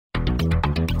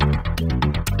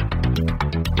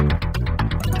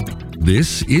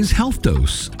This is Health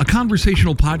Dose, a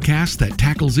conversational podcast that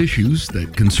tackles issues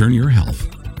that concern your health.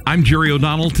 I'm Jerry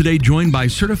O'Donnell, today joined by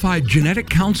certified genetic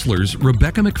counselors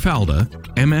Rebecca McFalda,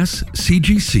 MS,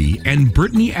 CGC, and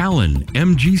Brittany Allen,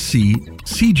 MGC,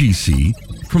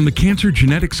 CGC, from the Cancer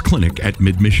Genetics Clinic at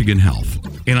Mid-Michigan Health.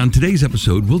 And on today's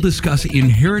episode, we'll discuss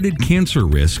inherited cancer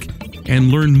risk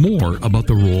and learn more about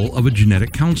the role of a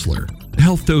genetic counselor.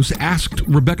 Health Dose asked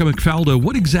Rebecca McFalda,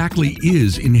 what exactly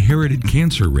is inherited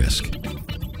cancer risk?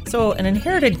 So an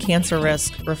inherited cancer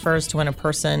risk refers to when a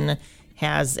person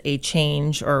has a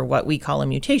change or what we call a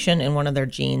mutation in one of their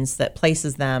genes that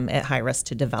places them at high risk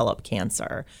to develop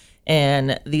cancer.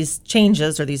 And these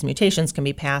changes or these mutations can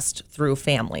be passed through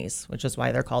families, which is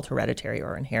why they're called hereditary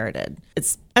or inherited.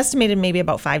 It's estimated maybe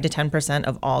about 5 to 10%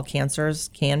 of all cancers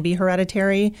can be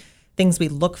hereditary. Things we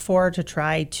look for to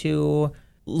try to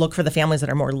look for the families that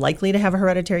are more likely to have a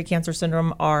hereditary cancer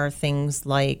syndrome are things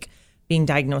like being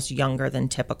diagnosed younger than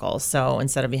typical. So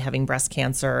instead of having breast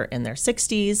cancer in their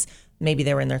 60s, maybe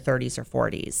they were in their 30s or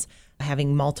 40s.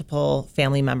 Having multiple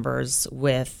family members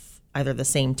with either the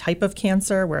same type of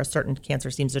cancer, where a certain cancer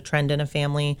seems to trend in a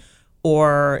family,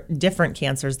 or different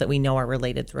cancers that we know are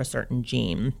related through a certain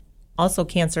gene. Also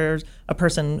cancers, a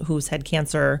person who's had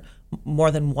cancer,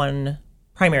 more than one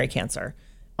primary cancer,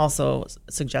 also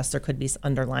suggests there could be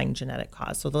underlying genetic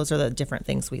cause. So those are the different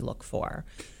things we look for.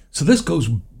 So this goes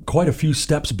quite a few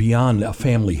steps beyond a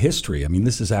family history. I mean,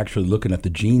 this is actually looking at the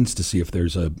genes to see if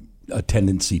there's a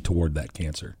tendency toward that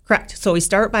cancer. Correct. So we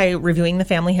start by reviewing the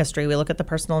family history. We look at the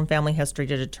personal and family history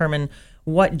to determine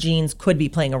what genes could be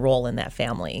playing a role in that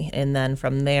family. And then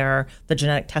from there, the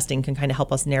genetic testing can kind of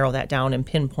help us narrow that down and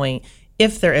pinpoint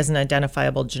if there is an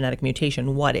identifiable genetic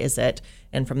mutation, what is it?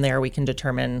 And from there, we can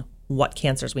determine what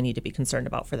cancers we need to be concerned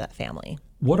about for that family.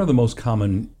 What are the most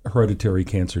common hereditary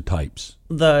cancer types?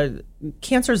 The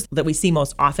cancers that we see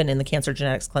most often in the Cancer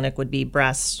Genetics Clinic would be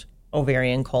breast,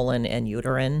 ovarian, colon, and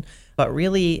uterine. But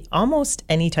really, almost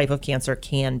any type of cancer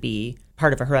can be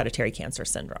part of a hereditary cancer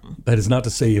syndrome. That is not to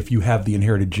say if you have the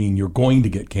inherited gene, you're going to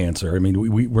get cancer. I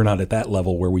mean, we're not at that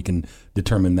level where we can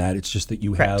determine that. It's just that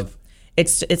you Correct. have...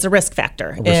 It's a risk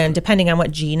factor. And depending on what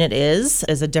gene it is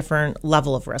a different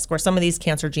level of risk, where some of these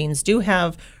cancer genes do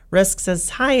have risks as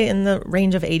high in the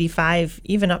range of 85,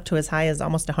 even up to as high as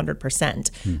almost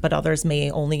 100%. But others may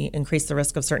only increase the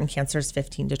risk of certain cancers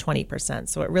 15 to 20%.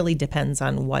 So it really depends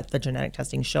on what the genetic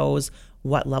testing shows,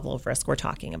 what level of risk we're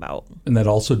talking about. And that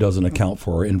also doesn't account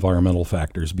for environmental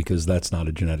factors because that's not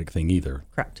a genetic thing either.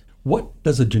 Correct. What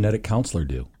does a genetic counselor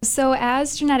do? So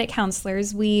as genetic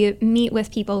counselors, we meet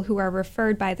with people who are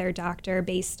referred by their doctor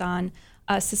based on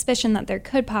a suspicion that there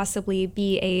could possibly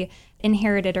be a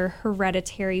inherited or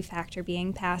hereditary factor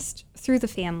being passed through the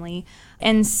family.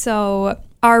 And so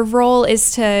our role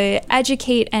is to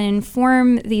educate and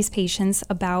inform these patients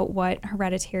about what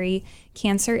hereditary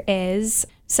cancer is,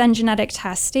 send genetic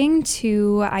testing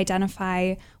to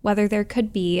identify whether there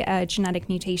could be a genetic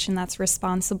mutation that's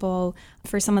responsible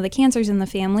for some of the cancers in the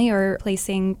family or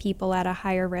placing people at a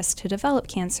higher risk to develop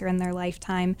cancer in their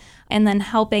lifetime, and then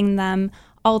helping them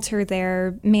alter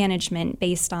their management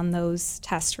based on those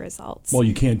test results. Well,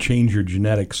 you can't change your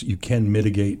genetics. You can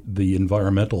mitigate the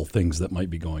environmental things that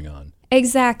might be going on.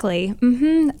 Exactly.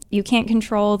 You can't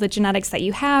control the genetics that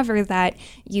you have or that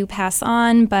you pass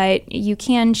on, but you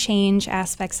can change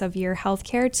aspects of your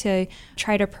healthcare to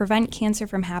try to prevent cancer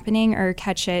from happening or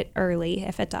catch it early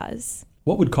if it does.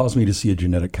 What would cause me to see a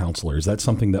genetic counselor? Is that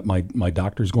something that my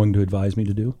doctor is going to advise me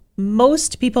to do?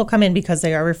 Most people come in because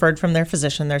they are referred from their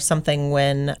physician. There's something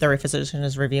when their physician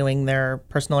is reviewing their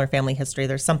personal or family history,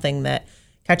 there's something that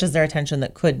catches their attention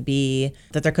that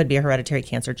there could be a hereditary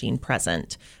cancer gene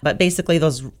present. But basically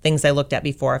those things I looked at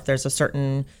before, if there's a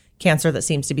certain cancer that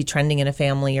seems to be trending in a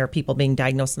family or people being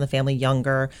diagnosed in the family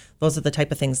younger, those are the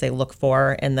type of things they look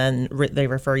for, and then they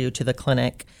refer you to the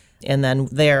clinic. And then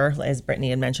there, as Brittany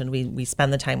had mentioned, we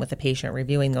spend the time with the patient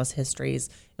reviewing those histories,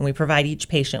 and we provide each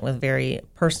patient with very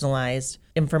personalized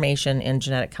information and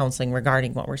genetic counseling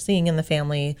regarding what we're seeing in the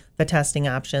family, the testing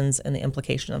options, and the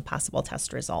implication of possible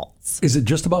test results. Is it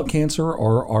just about cancer,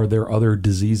 or are there other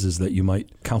diseases that you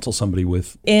might counsel somebody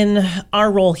with? In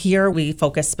our role here, we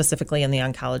focus specifically in the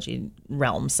oncology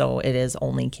realm, so it is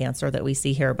only cancer that we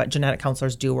see here, but genetic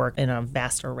counselors do work in a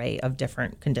vast array of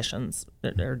different conditions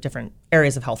or different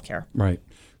areas of healthcare. Right.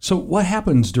 So what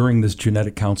happens during this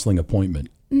genetic counseling appointment?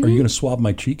 Are you going to swab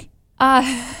my cheek?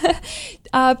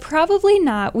 Probably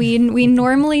not. We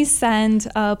normally send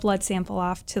a blood sample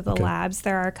off to the labs.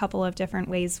 There are a couple of different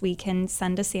ways we can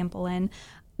send a sample in.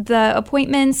 The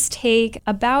appointments take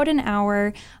about an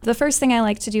hour. The first thing I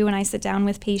like to do when I sit down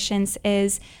with patients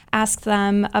is ask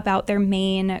them about their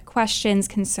main questions,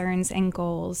 concerns, and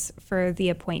goals for the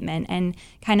appointment and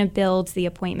kind of build the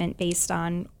appointment based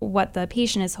on what the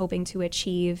patient is hoping to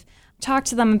achieve. Talk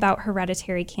to them about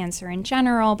hereditary cancer in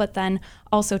general, but then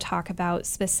also talk about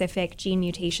specific gene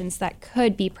mutations that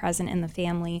could be present in the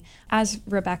family, as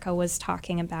Rebecca was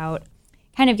talking about.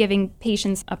 Kind of giving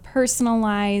patients a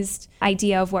personalized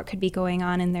idea of what could be going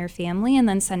on in their family and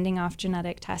then sending off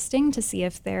genetic testing to see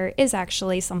if there is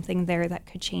actually something there that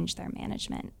could change their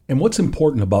management. And what's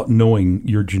important about knowing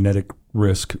your genetic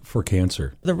risk for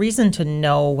cancer? The reason to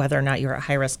know whether or not you're at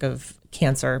high risk of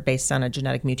cancer based on a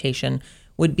genetic mutation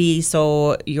would be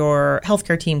so your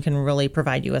healthcare team can really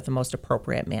provide you with the most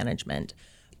appropriate management.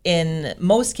 In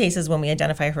most cases, when we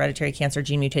identify a hereditary cancer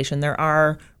gene mutation, there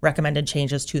are recommended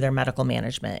changes to their medical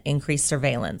management, increased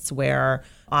surveillance, where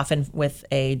often with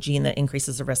a gene that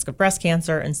increases the risk of breast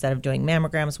cancer, instead of doing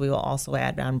mammograms, we will also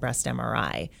add on breast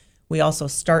MRI. We also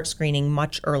start screening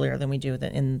much earlier than we do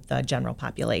in the general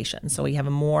population. So we have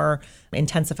a more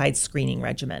intensified screening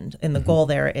regimen. And the goal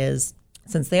there is,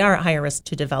 since they are at higher risk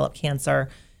to develop cancer,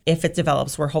 if it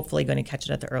develops, we're hopefully going to catch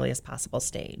it at the earliest possible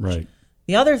stage. Right.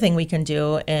 The other thing we can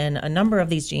do in a number of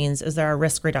these genes is there are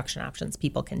risk reduction options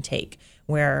people can take,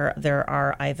 where there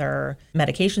are either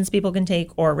medications people can take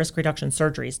or risk reduction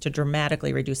surgeries to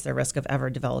dramatically reduce their risk of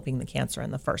ever developing the cancer in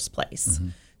the first place. Mm-hmm.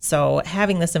 So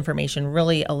having this information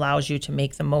really allows you to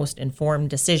make the most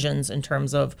informed decisions in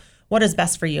terms of what is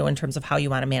best for you in terms of how you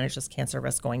want to manage this cancer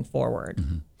risk going forward.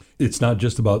 Mm-hmm. It's not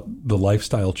just about the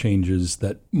lifestyle changes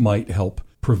that might help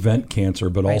prevent cancer,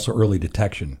 but also early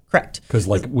detection. Correct. Because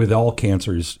like with all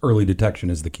cancers, early detection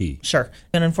is the key. Sure.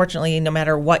 And unfortunately, no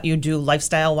matter what you do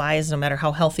lifestyle-wise, no matter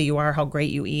how healthy you are, how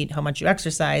great you eat, how much you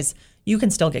exercise, you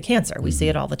can still get cancer. We see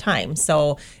it all the time.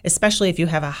 So especially if you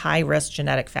have a high-risk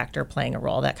genetic factor playing a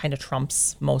role, that kind of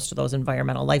trumps most of those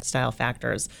environmental lifestyle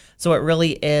factors. So it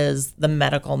really is the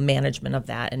medical management of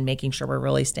that and making sure we're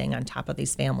really staying on top of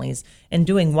these families and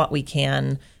doing what we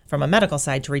can from a medical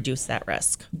side to reduce that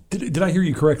risk. Did I hear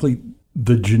you correctly?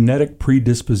 The genetic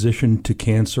predisposition to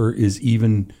cancer is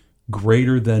even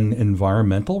greater than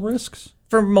environmental risks?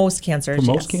 For most cancers, For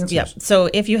most cancers? Yeah. So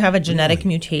if you have a genetic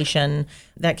mutation,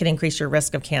 that can increase your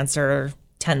risk of cancer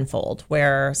tenfold,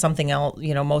 where something else,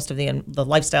 most of the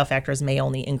lifestyle factors may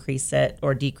only increase it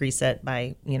or decrease it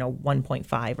by,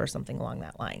 1.5 or something along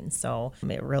that line. So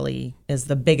it really is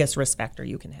the biggest risk factor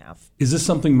you can have. Is this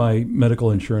something my medical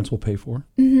insurance will pay for?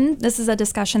 Mm-hmm. This is a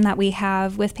discussion that we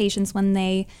have with patients when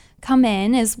they come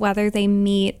in, is whether they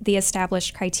meet the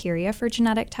established criteria for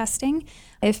genetic testing.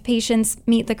 If patients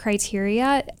meet the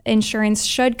criteria, insurance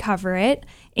should cover it,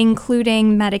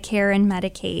 including Medicare and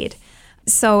Medicaid.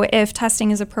 So if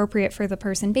testing is appropriate for the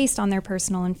person based on their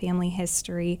personal and family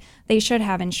history, they should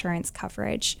have insurance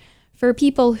coverage. For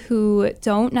people who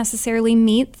don't necessarily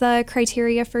meet the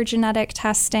criteria for genetic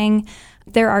testing,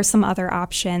 there are some other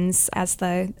options as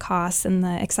the costs and the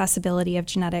accessibility of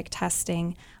genetic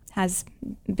testing has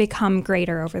become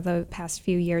greater over the past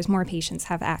few years. More patients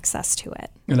have access to it.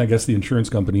 And I guess the insurance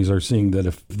companies are seeing that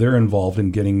if they're involved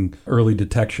in getting early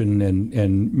detection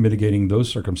and mitigating those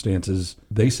circumstances,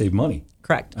 they save money.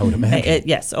 Correct. I would imagine.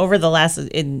 Yes. Over the last,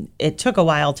 it took a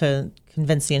while to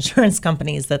convince the insurance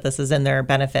companies that this is in their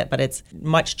benefit, but it's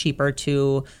much cheaper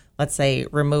to, let's say,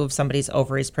 remove somebody's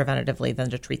ovaries preventatively than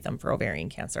to treat them for ovarian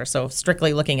cancer. So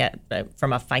strictly looking at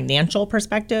from a financial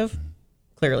perspective,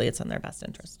 clearly it's in their best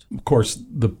interest. Of course,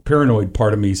 the paranoid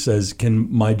part of me says,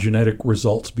 can my genetic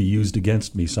results be used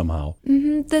against me somehow?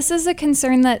 Mm-hmm. This is a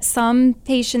concern that some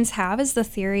patients have, is the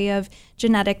theory of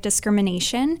genetic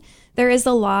discrimination. There is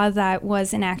a law that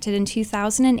was enacted in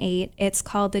 2008. It's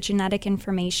called the Genetic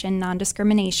Information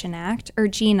Non-Discrimination Act, or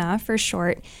GINA for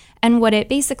short. And what it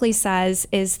basically says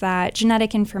is that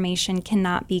genetic information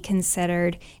cannot be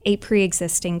considered a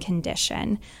pre-existing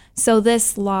condition. So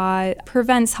this law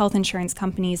prevents health insurance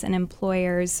companies and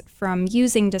employers from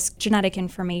using genetic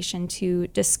information to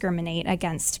discriminate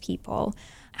against people.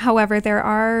 However, there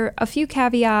are a few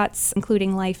caveats,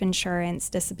 including life insurance,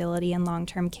 disability, and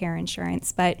long-term care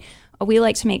insurance. But we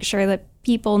like to make sure that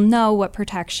people know what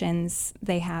protections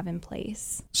they have in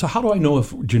place. So how do I know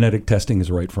if genetic testing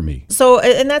is right for me? So,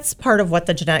 and that's part of what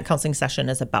the genetic counseling session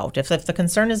is about. If the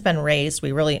concern has been raised,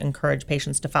 we really encourage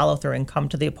patients to follow through and come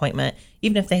to the appointment,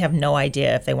 even if they have no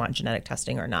idea if they want genetic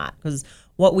testing or not. Because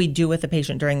what we do with the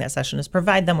patient during that session is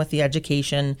provide them with the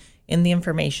education in the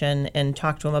information and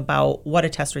talk to them about what a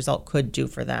test result could do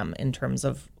for them in terms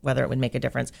of whether it would make a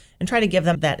difference, and try to give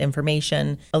them that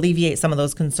information, alleviate some of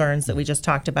those concerns that we just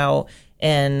talked about,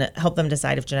 and help them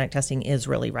decide if genetic testing is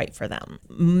really right for them.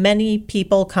 Many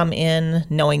people come in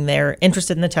knowing they're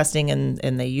interested in the testing,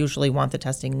 and they usually want the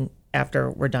testing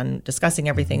after we're done discussing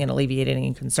everything and alleviating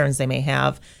any concerns they may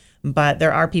have. But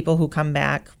there are people who come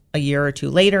back a year or two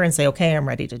later and say, okay, I'm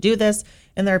ready to do this.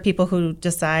 And there are people who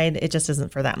decide it just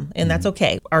isn't for them. And that's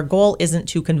okay. Our goal isn't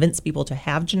to convince people to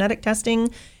have genetic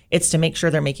testing. It's to make sure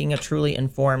they're making a truly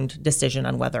informed decision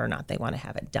on whether or not they want to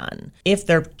have it done. If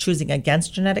they're choosing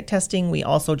against genetic testing, we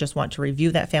also just want to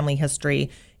review that family history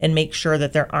and make sure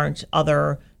that there aren't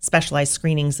other specialized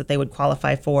screenings that they would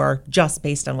qualify for just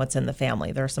based on what's in the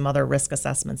family. There are some other risk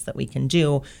assessments that we can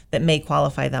do that may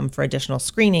qualify them for additional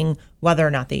screening, whether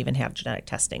or not they even have genetic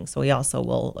testing. So we also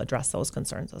will address those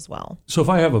concerns as well. So if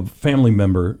I have a family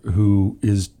member who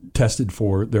is tested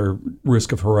for their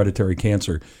risk of hereditary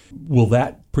cancer, will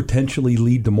that potentially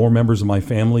lead to more members of my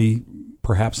family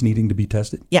perhaps needing to be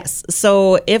tested? Yes.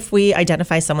 So if we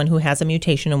identify someone who has a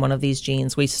mutation in one of these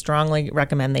genes, we strongly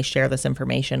recommend they share this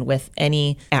information with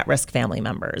any at-risk family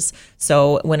members.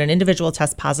 So when an individual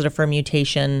tests positive for a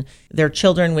mutation, their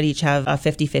children would each have a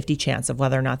 50-50 chance of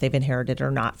whether or not they've inherited or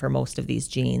not for most of these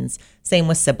genes. Same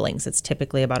with siblings. It's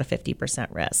typically about a 50%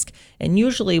 risk. And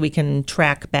usually we can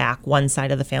track back one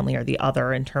side of the family or the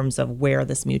other in terms of where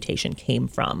this mutation came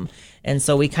from. And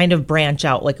so we kind of branch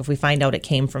out. Like if we find out it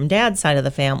came from dad's side of the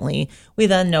family, we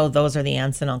then know those are the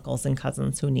aunts and uncles and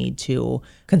cousins who need to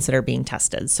consider being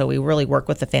tested. So we really work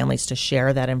with the families to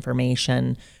share that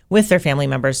information with their family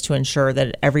members to ensure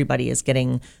that everybody is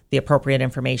getting the appropriate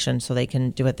information so they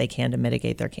can do what they can to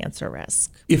mitigate their cancer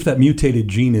risk. If that mutated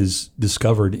gene is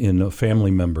discovered in a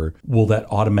family member, will that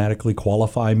automatically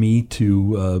qualify me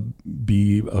to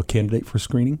be a candidate for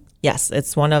screening? Yes,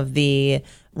 it's one of the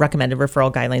recommended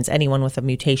referral guidelines. Anyone with a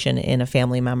mutation in a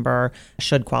family member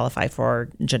should qualify for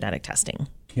genetic testing.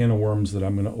 Can of worms that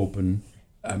I'm going to open.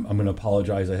 I'm going to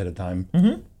apologize ahead of time.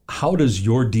 Mm-hmm. How does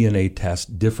your DNA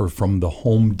test differ from the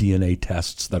home DNA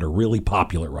tests that are really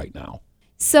popular right now?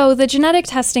 So the genetic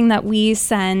testing that we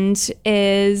send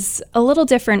is a little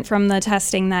different from the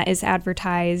testing that is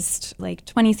advertised, like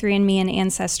 23andMe and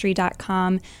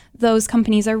Ancestry.com. Those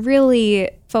companies are really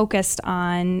focused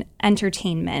on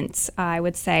entertainment, I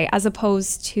would say, as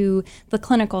opposed to the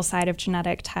clinical side of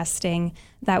genetic testing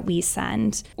that we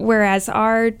send. Whereas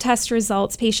our test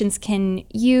results patients can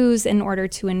use in order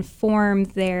to inform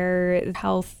their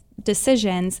health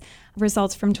decisions,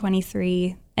 results from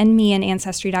 23andMe and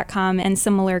Ancestry.com and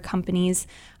similar companies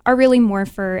are really more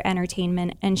for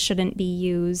entertainment and shouldn't be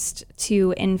used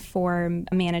to inform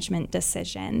management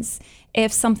decisions.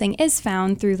 If something is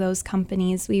found through those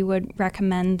companies, we would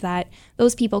recommend that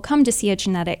those people come to see a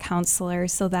genetic counselor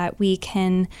so that we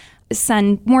can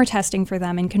send more testing for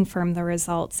them and confirm the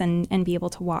results and be able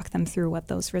to walk them through what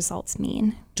those results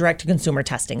mean. Direct-to-consumer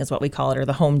testing is what we call it, or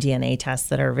the home DNA tests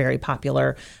that are very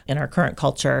popular in our current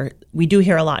culture. We do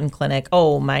hear a lot in clinic,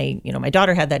 my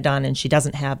daughter had that done and she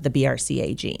doesn't have the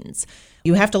BRCA genes.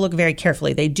 You have to look very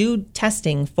carefully. They do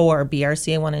testing for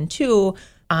BRCA1 and 2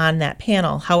 on that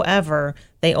panel. However,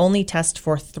 they only test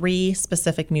for 3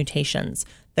 specific mutations.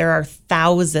 There are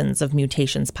thousands of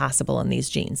mutations possible in these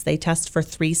genes. They test for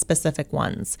 3 specific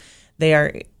ones. They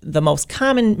are the most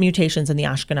common mutations in the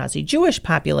Ashkenazi Jewish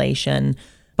population,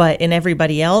 but in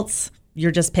everybody else,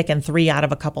 you're just picking 3 out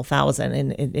of a couple thousand,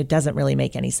 and it doesn't really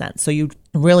make any sense. So you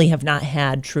really have not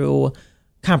had true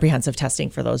comprehensive testing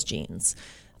for those genes.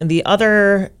 And the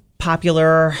other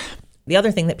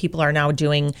thing that people are now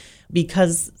doing,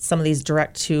 because some of these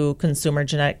direct-to-consumer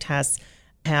genetic tests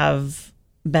have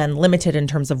been limited in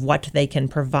terms of what they can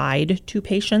provide to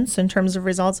patients in terms of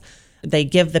results, they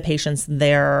give the patients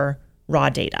their raw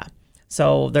data.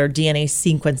 So their DNA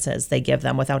sequences they give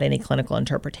them without any clinical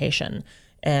interpretation.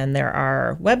 And there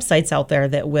are websites out there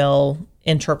that will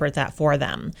interpret that for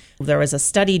them. There was a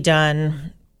study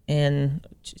done in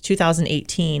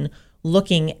 2018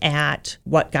 looking at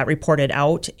what got reported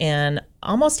out, and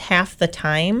almost half the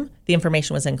time the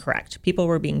information was incorrect. People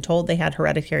were being told they had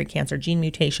hereditary cancer gene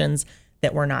mutations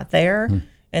that were not there.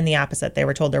 And the opposite, they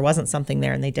were told there wasn't something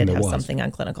there and they did have something on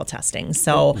clinical testing.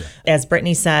 So as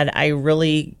Brittany said, I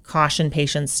really caution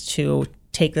patients to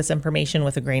take this information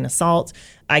with a grain of salt.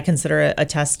 I consider it a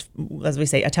test, as we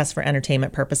say, a test for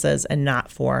entertainment purposes and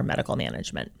not for medical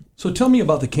management. So tell me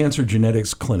about the Cancer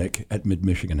Genetics Clinic at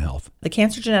Mid-Michigan Health. The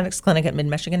Cancer Genetics Clinic at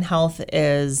Mid-Michigan Health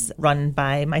is run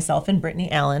by myself and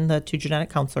Brittany Allen, the two genetic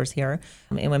counselors here.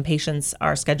 And when patients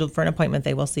are scheduled for an appointment,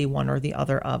 they will see one or the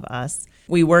other of us.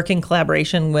 We work in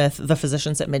collaboration with the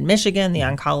physicians at Mid-Michigan, the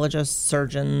oncologists,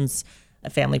 surgeons,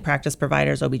 family practice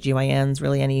providers, OBGYNs,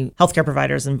 really any healthcare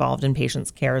providers involved in patients'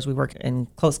 care, as we work in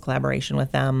close collaboration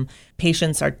with them.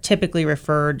 Patients are typically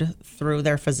referred through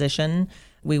their physician.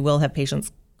 We will have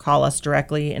patients call us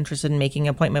directly interested in making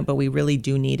an appointment, but we really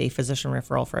do need a physician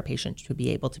referral for a patient to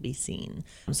be able to be seen.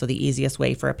 So the easiest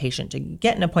way for a patient to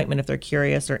get an appointment if they're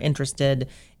curious or interested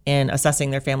in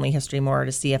assessing their family history more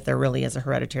to see if there really is a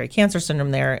hereditary cancer syndrome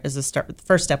there is the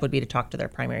first step would be to talk to their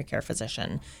primary care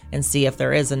physician and see if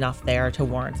there is enough there to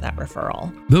warrant that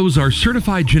referral. Those are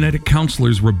certified genetic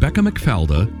counselors Rebecca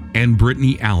McFalda and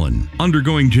Brittany Allen.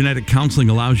 Undergoing genetic counseling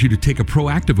allows you to take a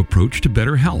proactive approach to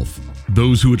better health.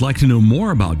 Those who would like to know more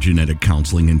about genetic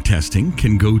counseling and testing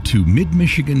can go to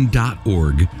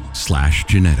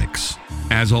midmichigan.org/genetics.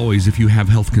 As always, if you have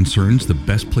health concerns, the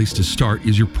best place to start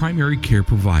is your primary care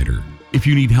provider. If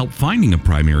you need help finding a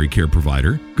primary care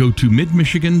provider, go to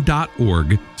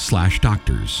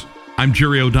midmichigan.org/doctors. I'm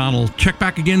Jerry O'Donnell. Check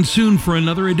back again soon for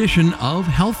another edition of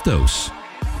Health Dose.